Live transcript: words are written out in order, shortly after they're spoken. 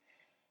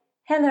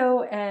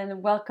Hello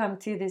and welcome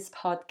to this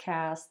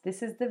podcast.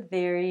 This is the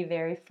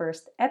very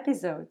first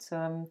episode, so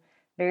I'm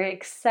very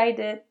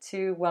excited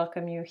to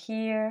welcome you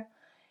here.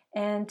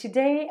 And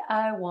today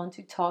I want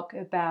to talk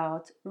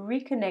about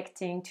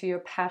reconnecting to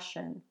your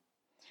passion.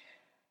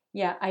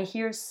 Yeah, I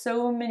hear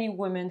so many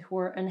women who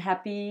are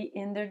unhappy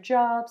in their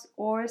jobs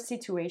or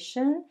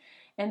situation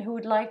and who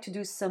would like to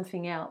do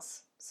something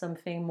else,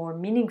 something more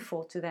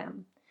meaningful to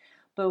them.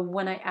 But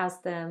when I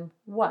ask them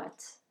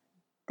what,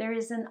 there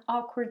is an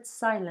awkward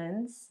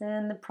silence,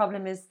 and the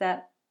problem is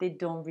that they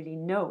don't really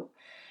know.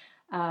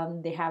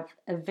 They have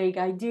a vague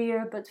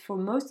idea, but for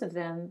most of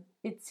them,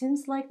 it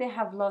seems like they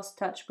have lost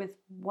touch with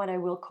what I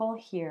will call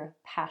here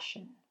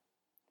passion.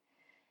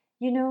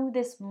 You know,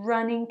 this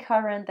running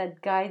current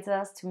that guides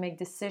us to make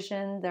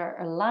decisions that are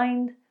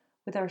aligned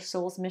with our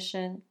soul's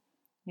mission.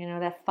 You know,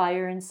 that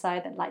fire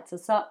inside that lights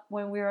us up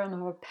when we're on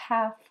our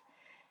path.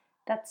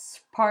 That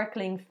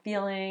sparkling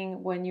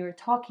feeling when you're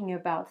talking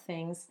about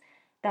things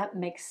that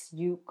makes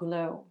you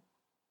glow.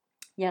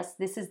 Yes,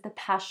 this is the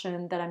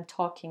passion that I'm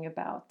talking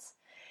about.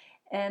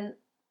 And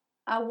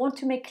I want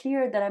to make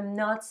clear that I'm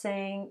not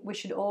saying we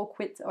should all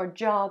quit our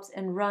jobs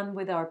and run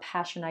with our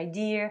passion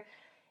idea.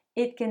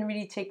 It can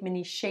really take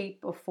many shape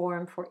or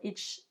form for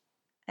each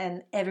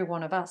and every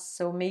one of us.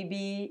 So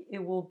maybe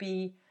it will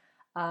be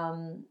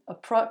a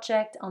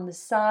project on the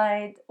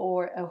side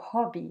or a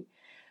hobby.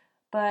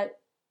 But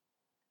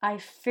I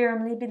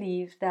firmly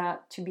believe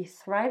that to be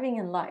thriving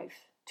in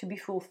life, to be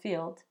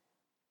fulfilled,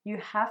 you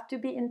have to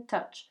be in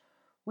touch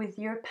with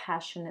your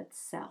passionate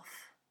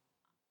self.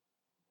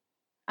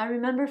 I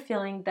remember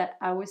feeling that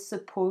I was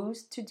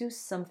supposed to do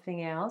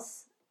something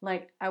else,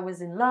 like I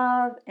was in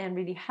love and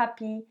really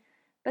happy,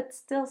 but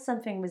still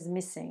something was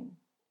missing.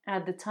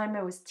 At the time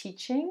I was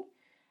teaching,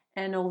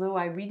 and although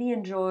I really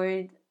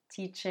enjoyed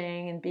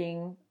teaching and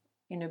being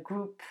in a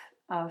group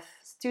of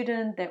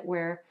students that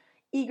were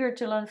eager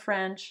to learn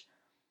French,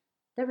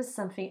 there was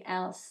something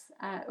else.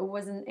 It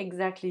wasn't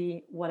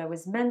exactly what I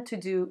was meant to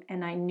do,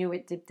 and I knew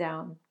it deep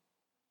down.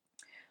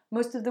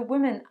 Most of the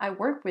women I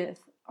work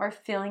with are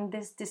feeling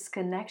this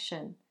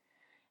disconnection,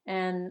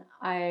 and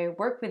I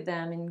work with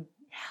them in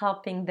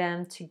helping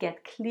them to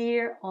get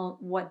clear on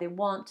what they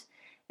want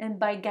and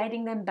by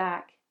guiding them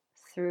back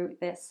through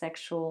their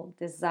sexual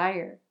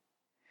desire.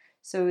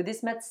 So,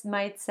 this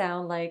might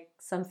sound like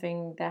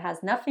something that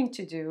has nothing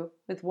to do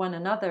with one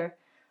another,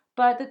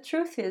 but the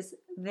truth is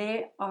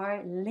they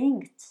are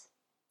linked.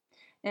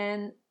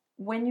 And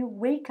when you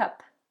wake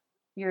up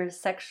your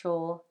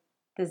sexual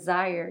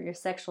desire, your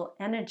sexual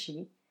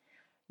energy,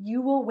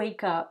 you will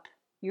wake up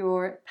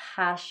your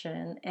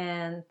passion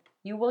and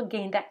you will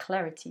gain that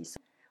clarity. So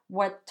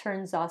what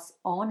turns us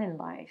on in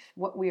life,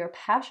 what we are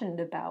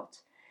passionate about,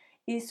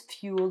 is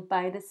fueled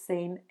by the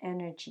same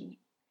energy.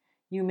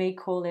 You may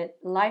call it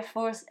life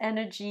force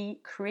energy,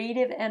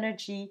 creative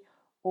energy,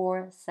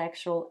 or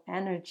sexual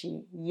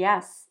energy.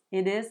 Yes,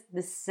 it is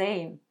the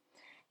same.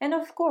 And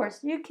of course,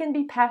 you can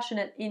be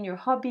passionate in your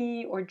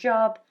hobby or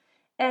job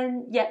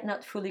and yet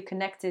not fully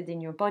connected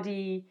in your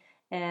body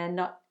and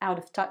not out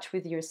of touch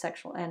with your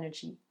sexual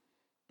energy.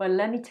 But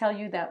let me tell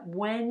you that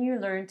when you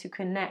learn to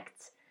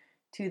connect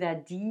to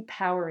that deep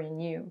power in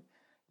you,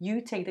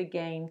 you take the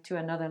game to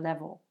another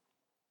level.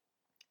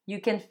 You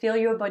can feel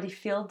your body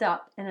filled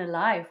up and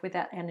alive with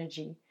that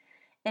energy,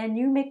 and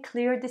you make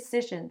clear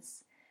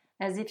decisions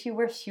as if you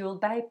were fueled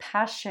by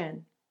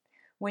passion.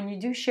 When you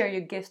do share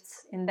your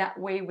gifts in that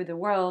way with the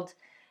world,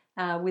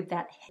 with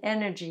that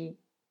energy,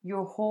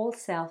 your whole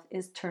self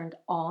is turned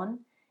on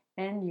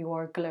and you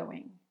are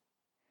glowing.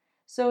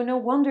 So, no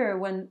wonder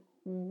when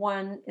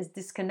one is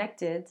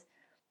disconnected,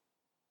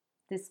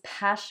 this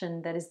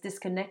passion that is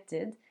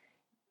disconnected,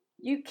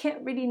 you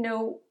can't really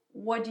know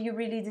what do you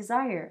really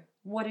desire?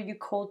 What are you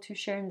called to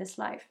share in this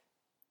life?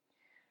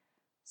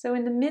 So,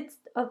 in the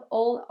midst of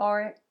all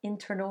our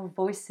internal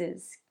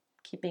voices,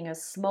 keeping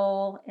us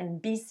small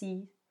and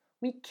busy,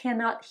 we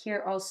cannot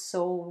hear our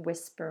soul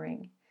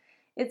whispering.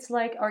 It's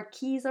like our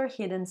keys are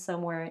hidden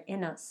somewhere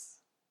in us,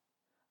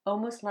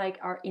 almost like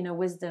our inner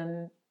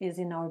wisdom is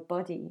in our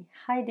body,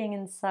 hiding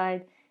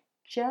inside,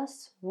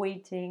 just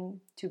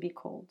waiting to be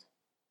called.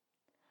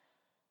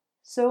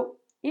 So,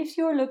 if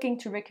you're looking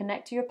to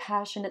reconnect to your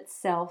passionate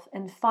self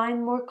and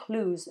find more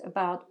clues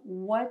about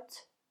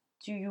what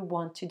do you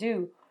want to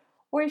do,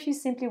 or if you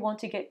simply want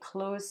to get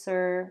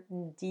closer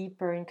and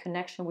deeper in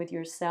connection with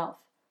yourself,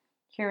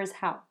 here is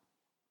how.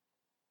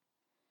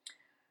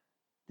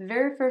 The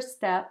very first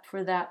step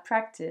for that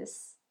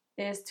practice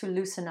is to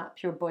loosen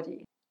up your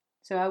body.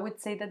 So I would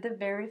say that the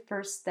very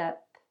first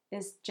step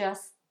is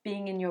just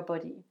being in your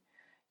body.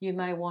 You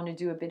might want to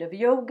do a bit of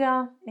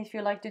yoga if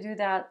you like to do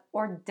that,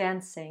 or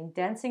dancing.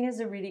 Dancing is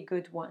a really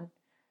good one.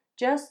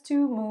 Just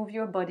to move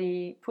your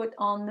body, put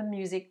on the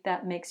music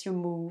that makes you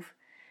move,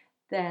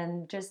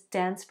 then just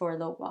dance for a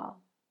little while.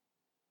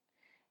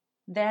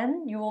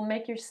 Then you will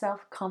make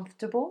yourself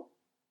comfortable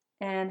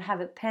and have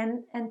a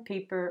pen and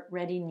paper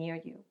ready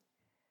near you.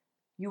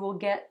 You will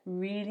get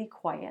really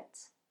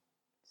quiet.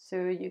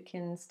 So you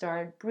can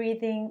start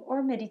breathing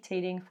or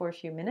meditating for a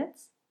few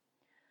minutes.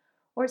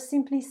 or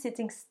simply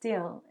sitting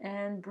still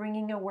and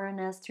bringing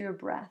awareness to your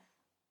breath.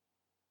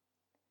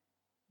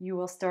 You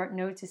will start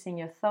noticing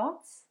your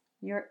thoughts,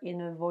 your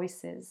inner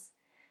voices,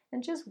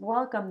 and just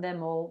welcome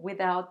them all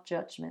without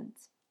judgment.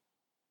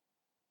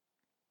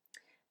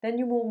 Then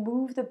you will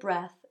move the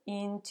breath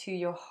into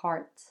your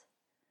heart.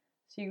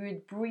 So you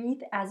would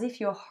breathe as if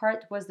your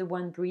heart was the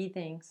one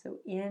breathing, so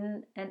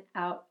in and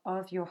out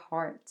of your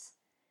heart.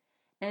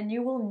 And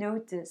you will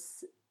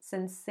notice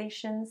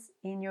sensations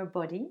in your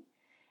body,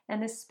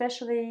 and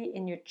especially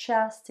in your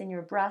chest, in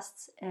your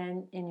breasts,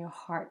 and in your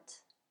heart.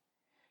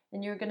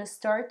 And you're going to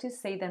start to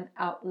say them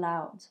out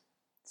loud.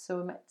 So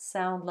it might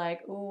sound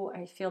like, oh,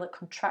 I feel a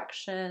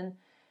contraction,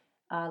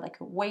 like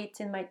a weight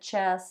in my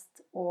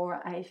chest,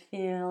 or I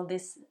feel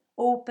this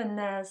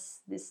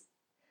openness,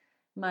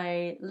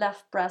 my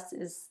left breast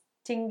is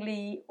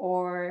tingly,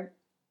 or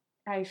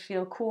I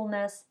feel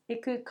coolness.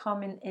 It could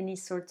come in any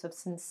sort of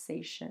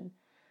sensation,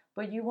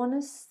 but you want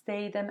to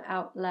say them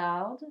out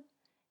loud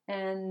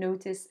and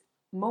notice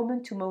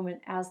moment to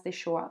moment as they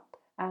show up,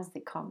 as they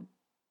come.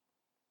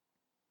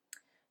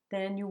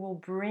 Then you will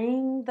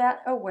bring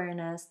that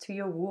awareness to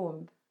your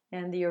womb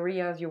and the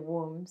area of your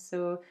womb.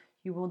 So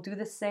you will do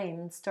the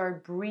same.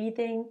 Start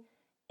breathing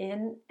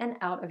in and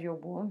out of your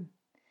womb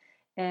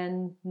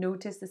and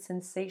notice the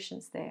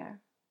sensations there.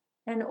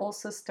 And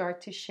also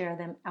start to share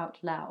them out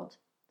loud.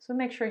 So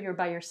make sure you're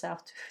by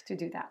yourself to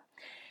do that.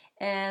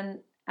 And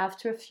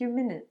after a few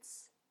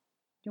minutes,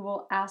 you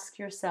will ask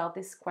yourself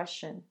this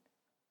question: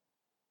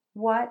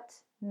 what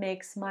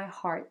makes my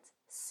heart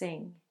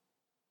sing?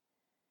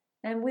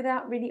 And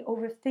without really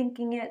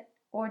overthinking it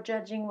or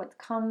judging what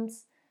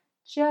comes,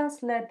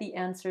 just let the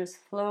answers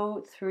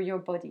flow through your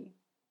body.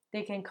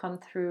 They can come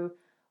through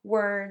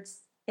words,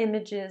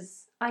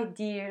 images,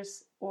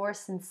 ideas, or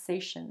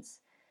sensations,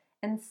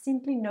 and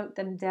simply note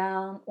them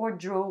down or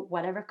draw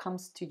whatever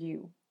comes to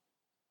you.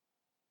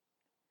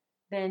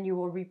 Then you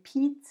will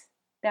repeat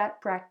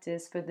that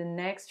practice for the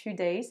next few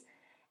days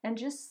and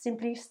just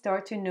simply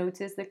start to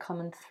notice the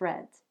common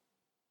thread.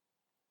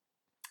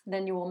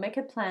 Then you will make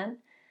a plan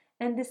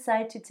and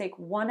decide to take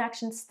one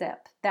action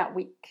step that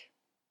week.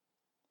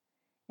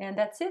 And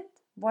that's it.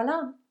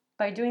 Voila!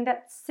 By doing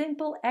that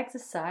simple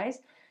exercise,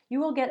 you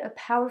will get a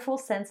powerful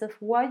sense of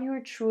what you're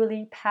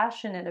truly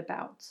passionate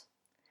about.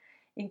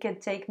 It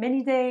can take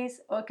many days,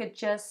 or it could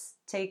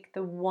just take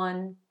the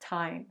one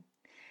time.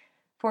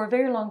 For a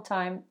very long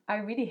time, I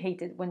really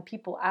hated when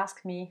people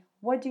ask me,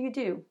 what do you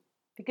do?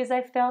 Because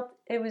I felt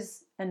it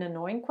was an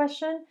annoying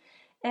question,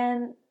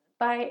 and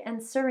by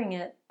answering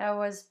it, I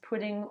was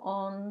putting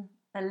on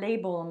a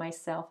label on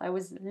myself. I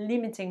was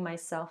limiting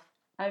myself.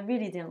 I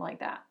really didn't like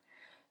that.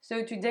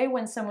 So today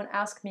when someone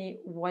asks me,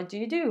 what do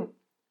you do?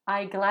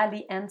 I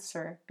gladly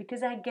answer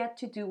because I get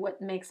to do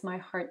what makes my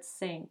heart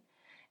sing.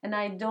 And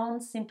I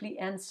don't simply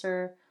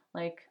answer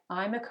like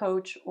I'm a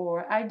coach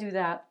or I do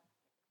that.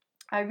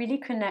 I really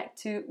connect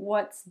to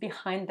what's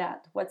behind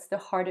that, what's the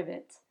heart of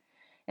it.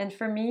 And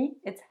for me,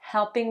 it's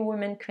helping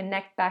women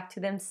connect back to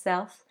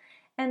themselves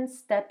and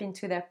step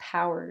into their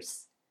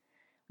powers.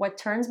 What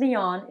turns me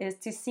on is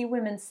to see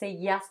women say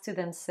yes to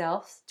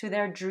themselves, to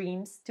their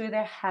dreams, to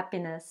their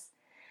happiness,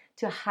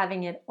 to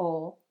having it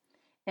all,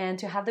 and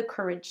to have the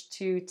courage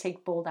to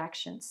take bold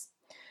actions.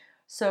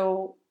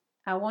 So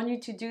I want you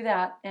to do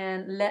that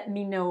and let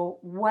me know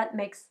what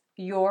makes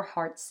your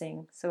heart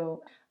sing.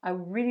 So I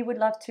really would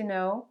love to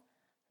know.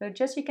 So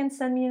just you can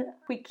send me a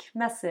quick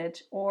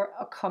message or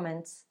a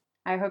comment.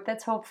 I hope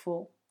that's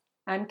helpful.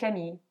 I'm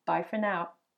Camille. Bye for now.